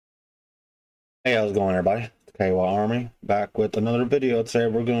Hey, how's it going, everybody? It's KY Army back with another video. Today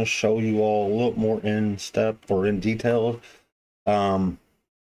we're going to show you all a little more in step or in detail um,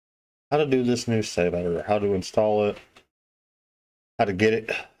 how to do this new save editor, how to install it, how to get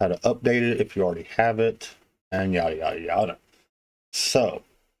it, how to update it if you already have it, and yada yada yada. So,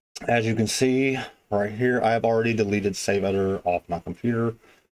 as you can see right here, I have already deleted save editor off my computer.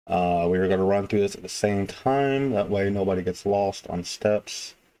 We are going to run through this at the same time. That way nobody gets lost on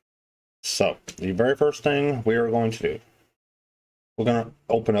steps. So, the very first thing we are going to do, we're going to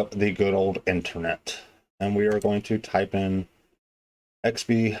open up the good old internet, and we are going to type in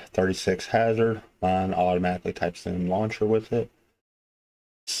XB36 hazard. Mine automatically types in launcher with it.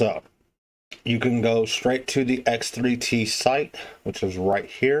 So you can go straight to the X3T site, which is right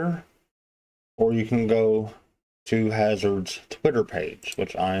here, or you can go to Hazard's Twitter page,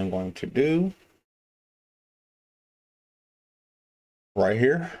 which I am going to do right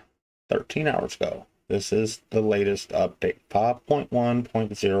here 13 hours ago. This is the latest update,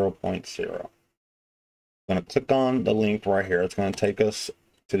 5.1.0.0. I'm going to click on the link right here. It's going to take us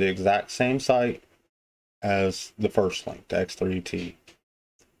to the exact same site as the first link, the X3T.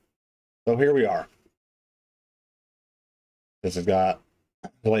 So here we are. This has got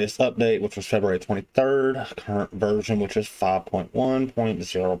the latest update, which was February 23rd, current version, which is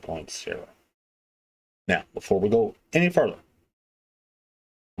 5.1.0.0. Now, before we go any further,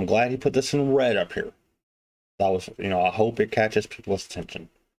 I'm glad he put this in red up here. I hope it catches people's attention.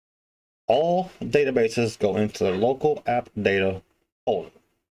 All databases go into the local app data folder.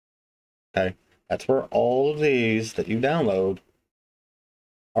 Okay, that's where all of these that you download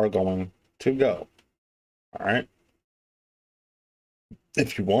are going to go. All right.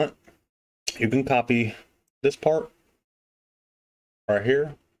 If you want, you can copy this part right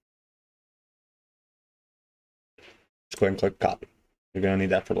here. Just go ahead and click copy. You're going to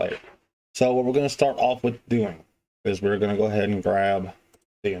need that for later. So what we're going to start off with doing is we're going to go ahead and grab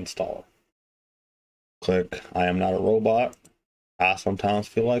the installer. Click I am not a robot. I sometimes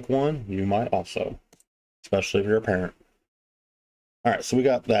feel like one. You might also, especially if you're a parent. All right, so we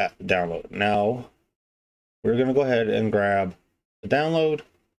got that download. Now we're going to go ahead and grab the download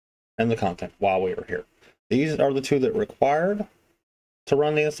and the content while we are here. These are the two that are required to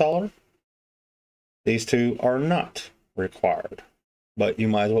run the installer. These two are not required, but you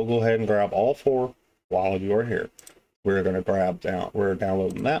might as well go ahead and grab all four while you are here. We're going to we're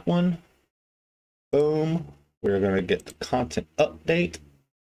downloading that one. Boom. We're going to get the content update,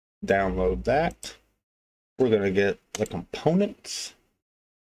 download that. We're going to get the components,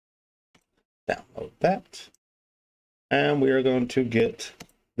 download that. And we are going to get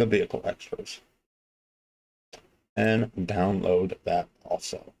the vehicle extras and download that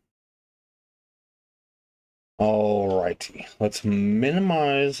also. Alrighty, let's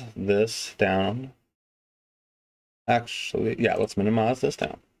minimize this down. Actually, yeah, let's minimize this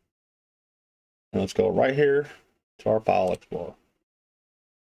down. And let's go right here to our file explorer.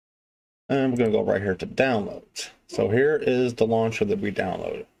 And we're going to go right here to downloads. So here is the launcher that we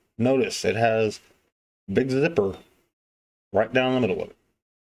downloaded. Notice it has a big zipper right down the middle of it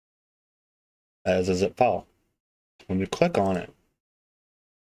as a zip file. When you click on it,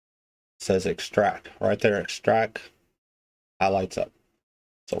 it says extract. Right there, extract highlights up.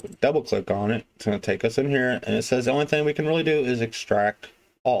 So we double click on it. It's going to take us in here, and it says the only thing we can really do is extract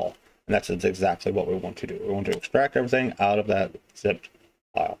all. And that's exactly what we want to do. We want to extract everything out of that zipped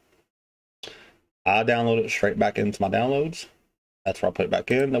file. I download it straight back into my downloads. That's where I put it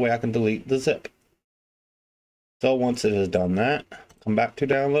back in. That way I can delete the zip. So once it has done that, come back to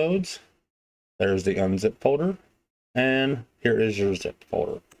downloads. There's the unzip folder. And here is your zip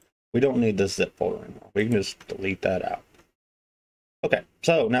folder. We don't need this zip folder anymore. We can just delete that out. Okay,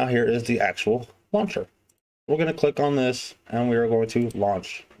 so now here is the actual launcher. We're going to click on this and we are going to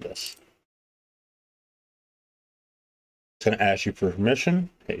launch this. It's going to ask you for permission.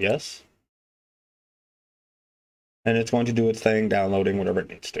 Hit yes. And it's going to do its thing, downloading whatever it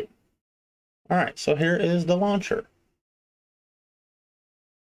needs to. All right, so here is the launcher.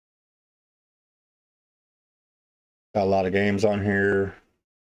 Got a lot of games on here,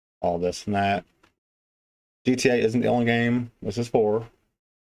 all this and that. GTA isn't the only game this is for.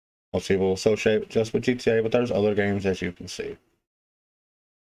 Most people associate just with GTA, but there's other games, as you can see.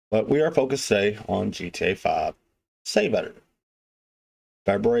 But we are focused today on GTA 5 Save Editor.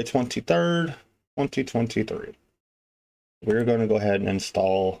 February 23rd, 2023. We're going to go ahead and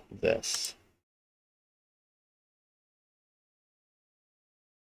install this.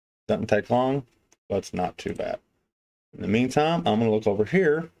 Doesn't take long, but it's not too bad. In the meantime, I'm going to look over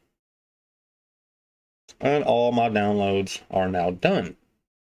here, and all my downloads are now done.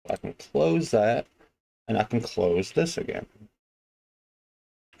 I can close that, and I can close this again.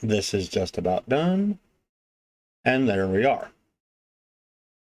 This is just about done. And there we are.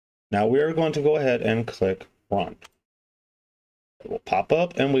 Now we are going to go ahead and click run. It will pop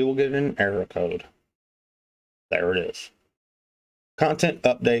up and we will get an error code. There it is. Content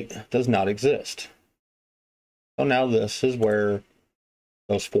update does not exist. So now this is where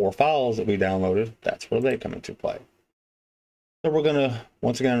those 4 files that we downloaded, that's where they come into play. So we're going to,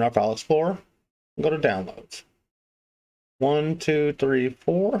 once again, in our file explorer, go to downloads. 1, 2, 3,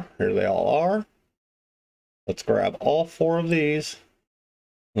 4. Here they all are. Let's grab all 4 of these.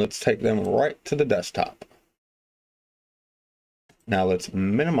 Let's take them right to the desktop. Now let's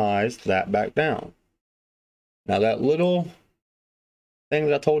minimize that back down. Now that little thing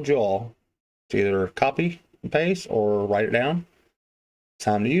that I told you all to either copy and paste or write it down, it's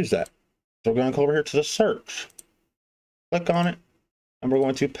time to use that. So we're going to go over here to the search, click on it, and we're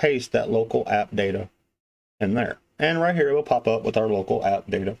going to paste that local app data in there. And right here it will pop up with our local app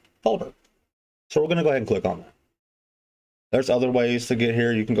data folder. So we're going to go ahead and click on that. There's other ways to get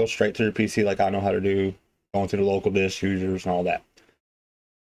here. You can go straight to your PC like I know how to do, going to the local disk users and all that.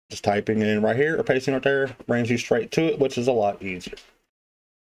 Just typing it in right here or pasting right there brings you straight to it, which is a lot easier.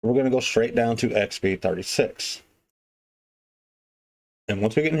 We're going to go straight down to XP36. And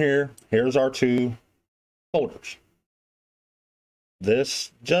once we get in here, here's our 2 folders.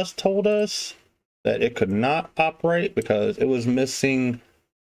 This just told us that it could not operate because it was missing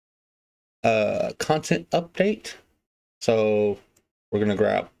content update. So we're going to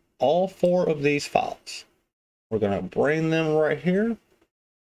grab all 4 of these files. We're going to bring them right here.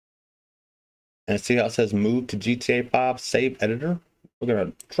 And see how it says move to GTA 5 save editor? We're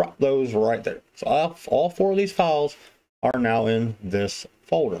going to drop those right there. So all 4 of these files are now in this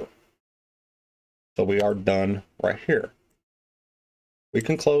folder. So we are done right here. We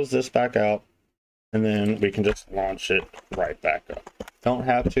can close this back out and then we can just launch it right back up. Don't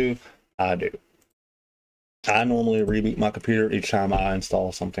have to, I do. I normally reboot my computer each time I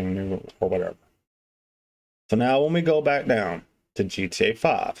install something new or whatever. So now when we go back down to GTA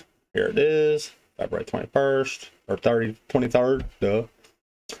 5, here it is, February 21st or 23rd, duh.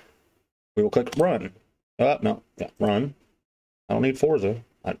 We will click run. No, yeah, run. I don't need Forza.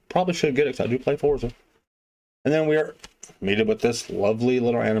 I probably should get it because I do play Forza. And then we are meted with this lovely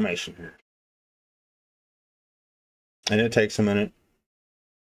little animation here. And it takes a minute.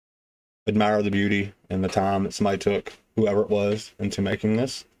 Admire the beauty and the time that somebody took, whoever it was, into making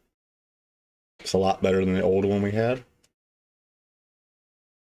this. It's a lot better than the old one we had.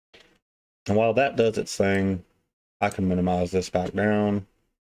 And while that does its thing, I can minimize this back down.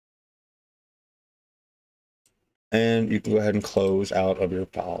 And you can go ahead and close out of your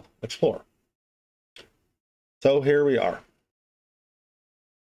file explorer. So here we are.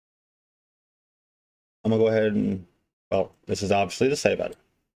 I'm gonna go ahead and, well, this is obviously the save editor.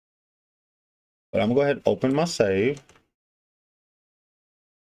 But I'm gonna go ahead and open my save.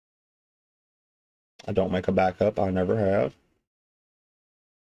 I don't make a backup, I never have.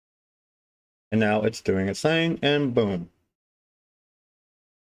 And now it's doing its thing, and boom.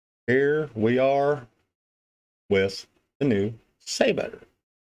 Here we are with the new save editor.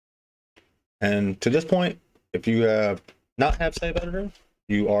 And to this point, if you have not have save editor,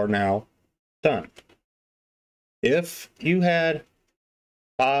 you are now done. If you had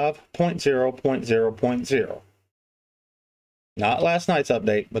 5.0.0.0, not last night's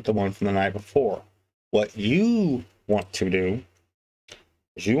update, but the one from the night before, what you want to do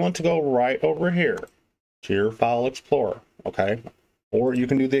is you want to go right over here to your file explorer, okay? Or you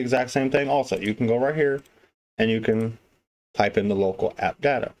can do the exact same thing also. You can go right here and you can type in the local app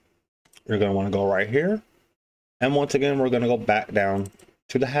data. You're going to want to go right here. And once again, we're going to go back down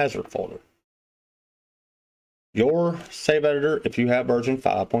to the hazard folder. Your save editor, if you have version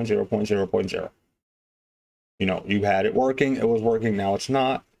 5.0.0.0, you know, you had it working, it was working, now it's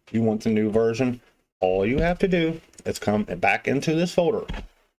not. You want the new version. All you have to do is come back into this folder,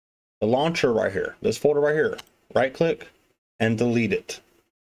 the launcher right here, this folder right here, right click and delete it.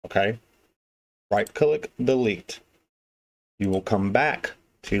 Okay, right click, delete. You will come back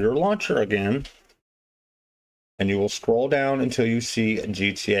to your launcher again and you will scroll down until you see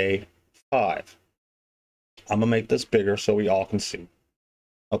GTA 5. I'm gonna make this bigger so we all can see.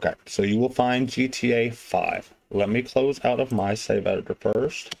 Okay, so you will find GTA 5. Let me close out of my save editor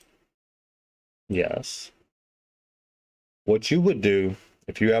first. Yes. What you would do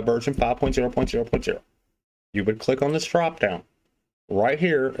if you have version 5.0.0.0, you would click on this drop down. Right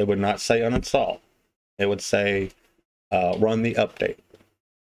here, it would not say uninstall. It would say run the update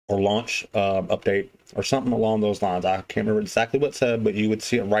or launch update or something along those lines. I can't remember exactly what it said, but you would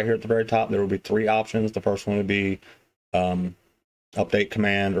see it right here at the very top. There would be 3 options. The first one would be update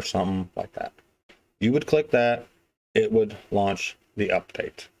command or something like that. You would click that, it would launch the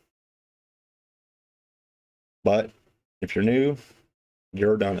update. But if you're new,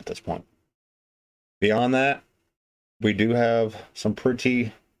 you're done at this point. Beyond that, we do have some pretty,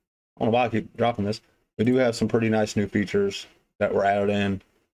 I don't know why I keep dropping this. We do have some pretty nice new features that were added in.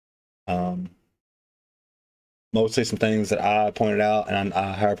 Mostly some things that I pointed out, and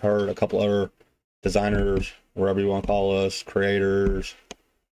I have heard a couple other designers, whatever you want to call us, creators,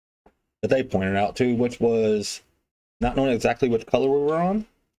 that they pointed out too, which was not knowing exactly which color we were on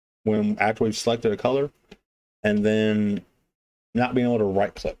when after we've selected a color, and then not being able to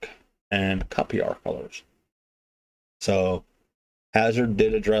right click and copy our colors. So Hazard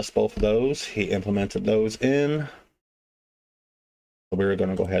did address both of those. He implemented those in. So we're going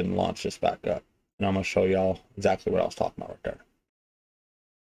to go ahead and launch this back up. And I'm going to show y'all exactly what I was talking about right there.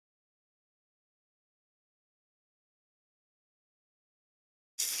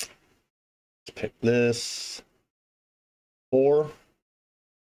 Let's pick this. Or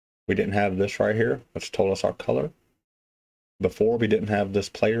we didn't have this right here, which told us our color. Before, we didn't have this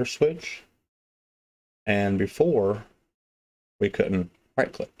player switch. And before, we couldn't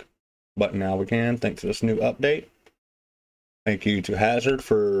right click. But now we can, thanks to this new update. Thank you to Hazard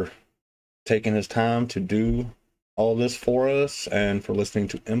for taking his time to do all this for us and for listening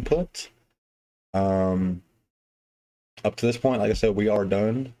to input. Up to this point, like I said, we are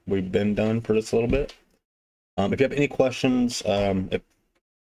done. We've been done for this a little bit. If you have any questions,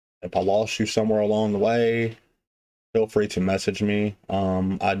 if I lost you somewhere along the way, feel free to message me.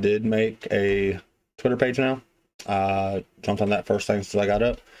 I did make a Twitter page now. Jumped on that first thing since I got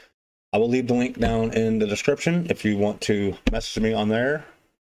up. I will leave the link down in the description if you want to message me on there.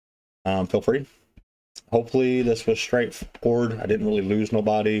 Feel free. Hopefully this was straightforward. I didn't really lose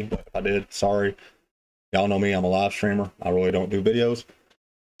nobody. If I did, sorry. Y'all know me, I'm a live streamer. I really don't do videos.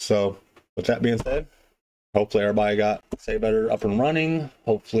 So with that being said, hopefully everybody got Say Better up and running.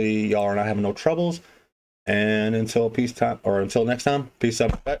 Hopefully y'all are not having no troubles. And until next time, peace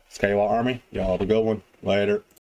out, respect. It's KY Army. Y'all have a good one. Later.